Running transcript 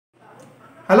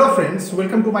Hello friends,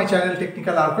 welcome to my channel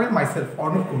Technical Archive. Myself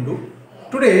Arnab Kundu.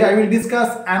 Today I will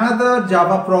discuss another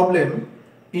Java problem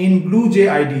in BlueJ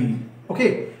IDE.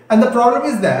 Okay, and the problem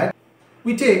is that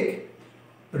we take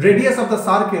radius of the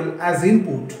circle as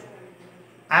input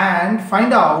and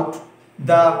find out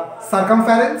the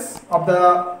circumference of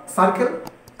the circle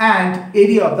and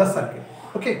area of the circle.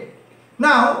 Okay,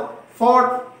 now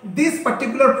for this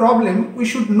particular problem we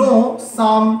should know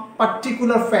some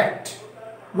particular fact.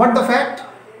 What the fact?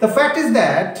 The fact is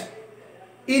that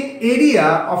in area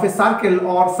of a circle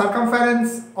or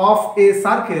circumference of a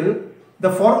circle,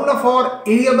 the formula for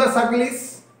area of the circle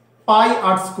is pi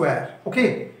r square.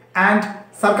 Okay, and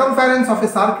circumference of a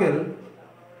circle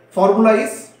formula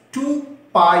is 2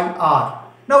 pi r.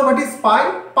 Now what is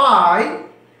pi? Pi,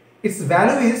 its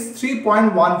value is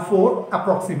 3.14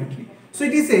 approximately. So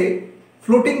it is a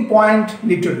floating point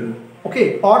literal,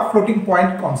 okay, or floating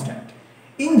point constant.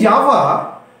 In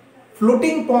Java,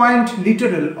 floating point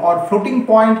literal or floating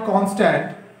point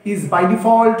constant is by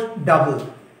default double.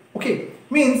 Okay,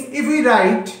 means if we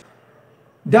write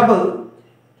double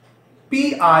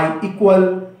pi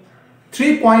equal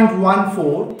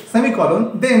 3.14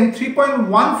 semicolon, then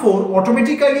 3.14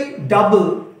 automatically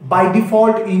double by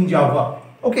default in Java.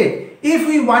 Okay, if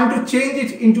we want to change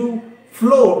it into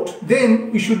float, then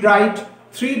we should write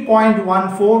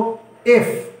 3.14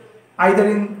 f either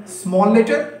in small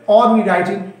letter or we write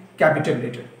in capital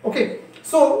letter. Okay,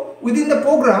 so within the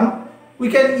program we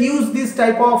can use this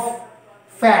type of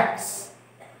facts,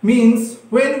 means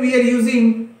when we are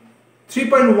using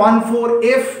 3.14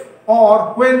 f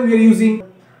or when we are using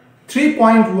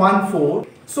 3.14.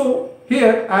 so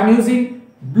here I am using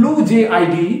BlueJ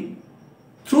IDE.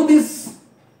 Through this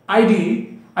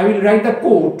IDE I will write the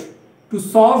code to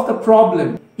solve the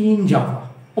problem in Java.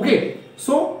 Okay,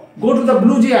 so go to the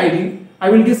BlueJ IDE.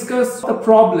 I will discuss the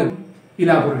problem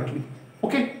elaborately.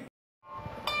 Okay.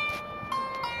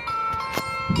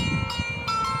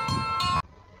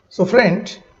 So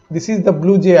friend, this is the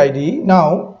BlueJ IDE.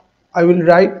 Now I will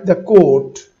write the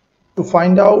code to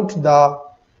find out the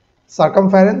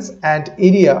circumference and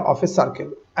area of a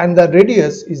circle, and the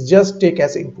radius is just take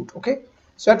as input. Okay,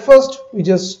 so at first we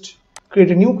just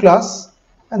create a new class,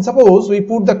 and suppose we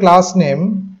put the class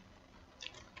name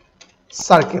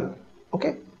circle.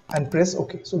 Okay, and press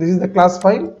OK. So this is the class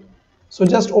file. So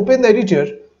just open the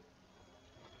editor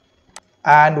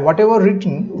and whatever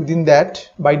written within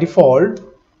that by default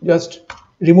just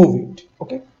remove it.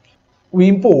 Okay, we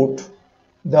import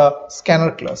the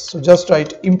scanner class. So just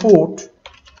write import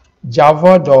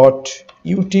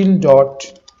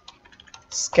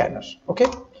java.util.scanner. Okay,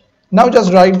 now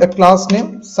just write the class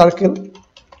name circle,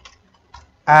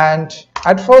 and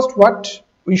at first what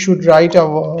we should write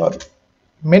our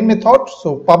main method.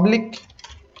 So public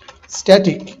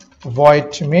static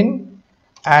void main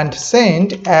and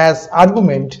send as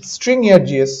argument string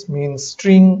args, means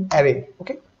string array.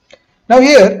 Okay, now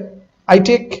here I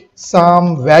take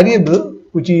some variable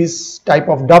which is type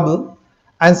of double,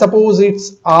 and suppose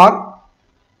it's r,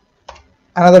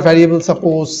 another variable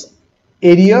suppose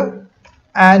area,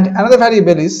 and another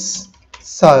variable is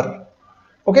sir.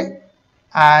 Okay,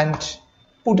 and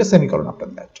put a semicolon after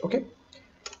that. Okay,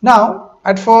 now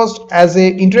at first as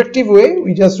a interactive way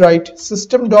we just write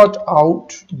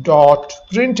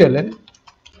system.out.println,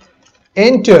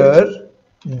 enter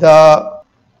the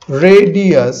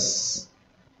radius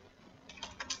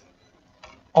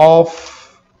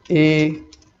of a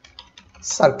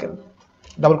circle,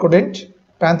 double quote,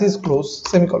 parenthesis close,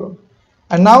 semicolon,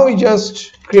 and now we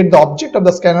just create the object of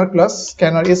the scanner class,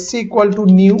 scanner sc equal to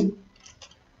new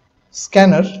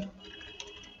scanner,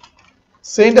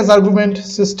 send as argument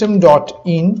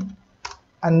system.in,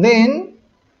 and then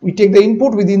we take the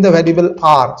input within the variable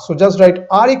r. So just write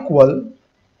r equal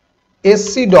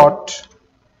sc dot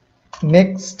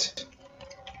next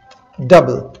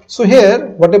double. So here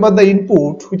whatever the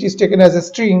input which is taken as a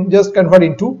string just convert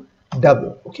into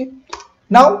double. Okay,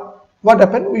 now what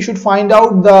happened? We should find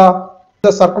out the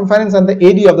circumference and the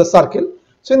area of the circle.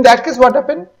 So in that case what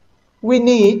happened? We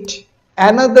need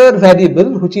another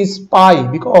variable which is pi,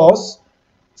 because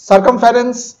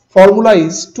circumference formula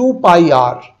is 2 pi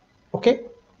r. Okay,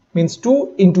 means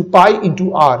 2 into pi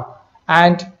into r,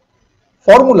 and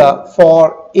formula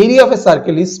for area of a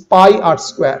circle is pi r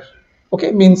square.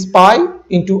 Okay, means pi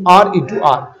into r into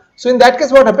r. So in that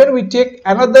case what happened? We take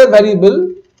another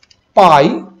variable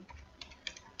pi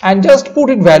and just put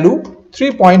in value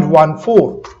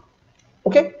 3.14.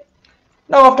 Okay,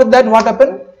 now after that what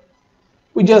happened?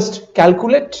 We just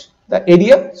calculate the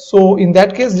area. So in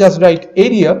that case just write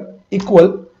area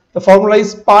equal, the formula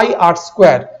is pi r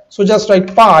square. So just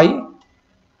write pi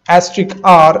asterisk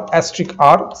r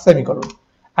semicolon.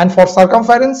 And for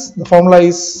circumference, the formula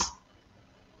is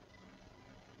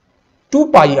 2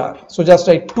 pi r. So just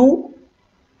write 2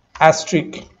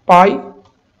 asterisk pi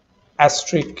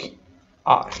asterisk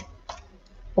r.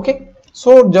 Okay,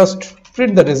 so just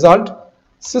print the result.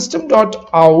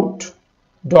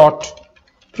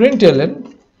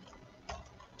 System.out.println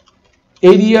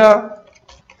area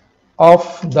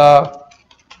of the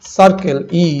circle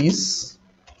is,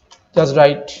 just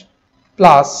write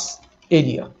plus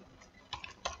area,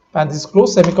 parenthesis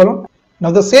close, semicolon.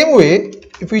 Now the same way,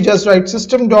 if we just write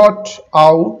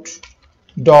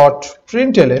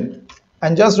system.out.println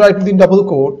and just write within double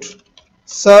quote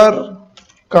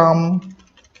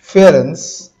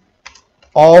circumference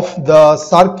of the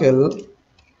circle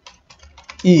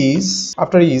is,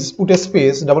 after is put a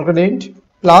space, double quote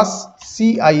plus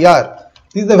CIR.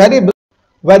 This is the variable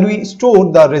where we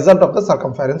store the result of the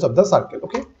circumference of the circle.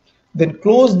 Okay, then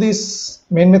close this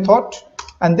main method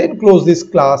and then close this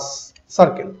class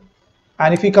circle.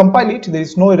 And if we compile it, there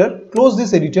is no error. Close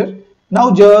this editor.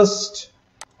 Now just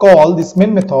call this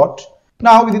main method.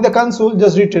 Now within the console,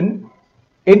 just written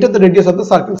enter the radius of the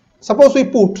circle. Suppose we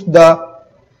put the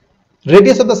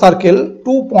radius of the circle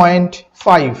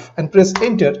 2.5 and press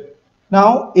enter.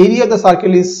 Now area of the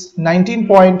circle is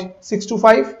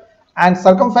 19.625 and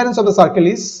circumference of the circle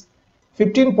is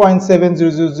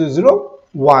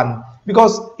 15.70001,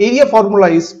 because area formula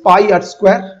is pi r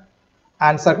square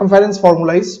and circumference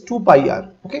formula is 2 pi r.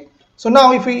 Okay, so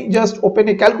now if we just open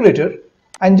a calculator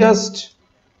and just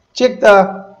check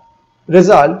the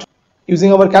result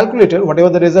using our calculator, whatever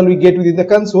the result we get within the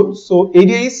console. So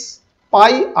area is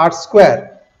pi r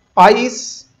square, pi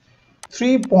is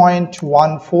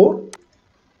 3.14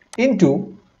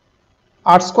 into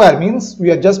r square means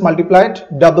we are just multiplied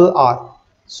double r,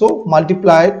 so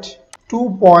multiplied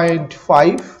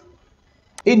 2.5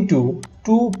 into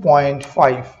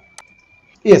 2.5,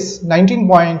 yes,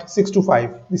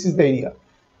 19.625. this is the area.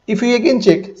 If we again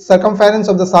check circumference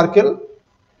of the circle,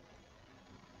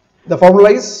 the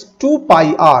formula is 2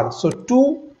 pi r, so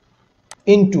 2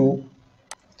 into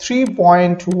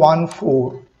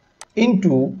 3.14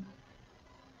 into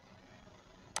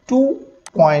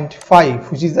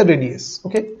 2.5, which is the radius.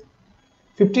 Okay,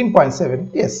 15.7,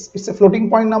 yes, it's a floating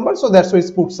point number, so that's why it's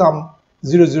put some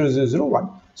 00001.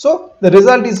 So the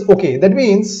result is okay. That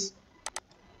means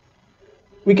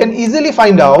we can easily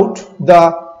find out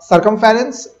the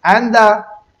circumference and the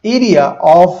area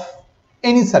of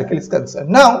any circle is concerned.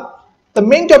 Now the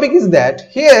main topic is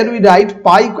that here we write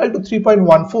pi equal to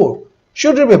 3.14.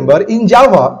 Should remember, in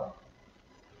Java,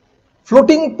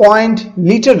 floating point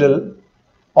literal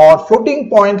or floating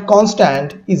point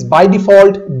constant is by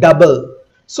default double.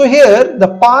 So here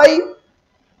the pi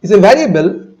is a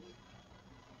variable,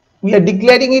 we are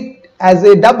declaring it as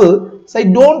a double, so I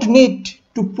don't need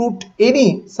to put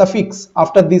any suffix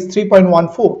after this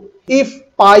 3.14.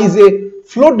 If pi is a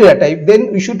float data type,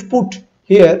 then we should put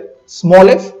here small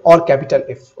f or capital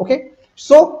F. Okay,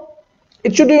 so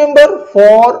it should remember,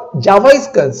 for Java is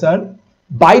concerned,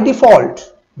 by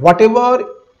default whatever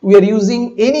we are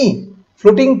using any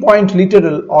floating point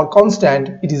literal or constant,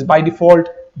 it is by default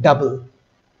double.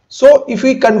 So if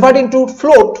we convert into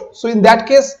float, so in that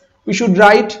case we should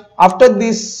write after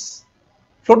this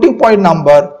floating point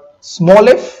number small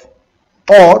f,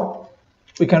 or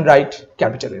we can write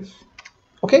capital F.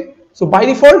 Okay, so by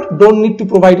default don't need to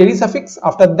provide any suffix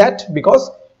after that because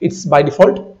it's by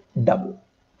default double.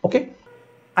 Okay,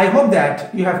 I hope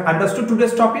that you have understood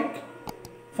today's topic.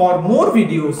 For more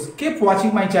videos, keep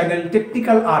watching my channel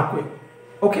Technical Arcway.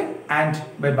 Okay, and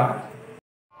bye bye.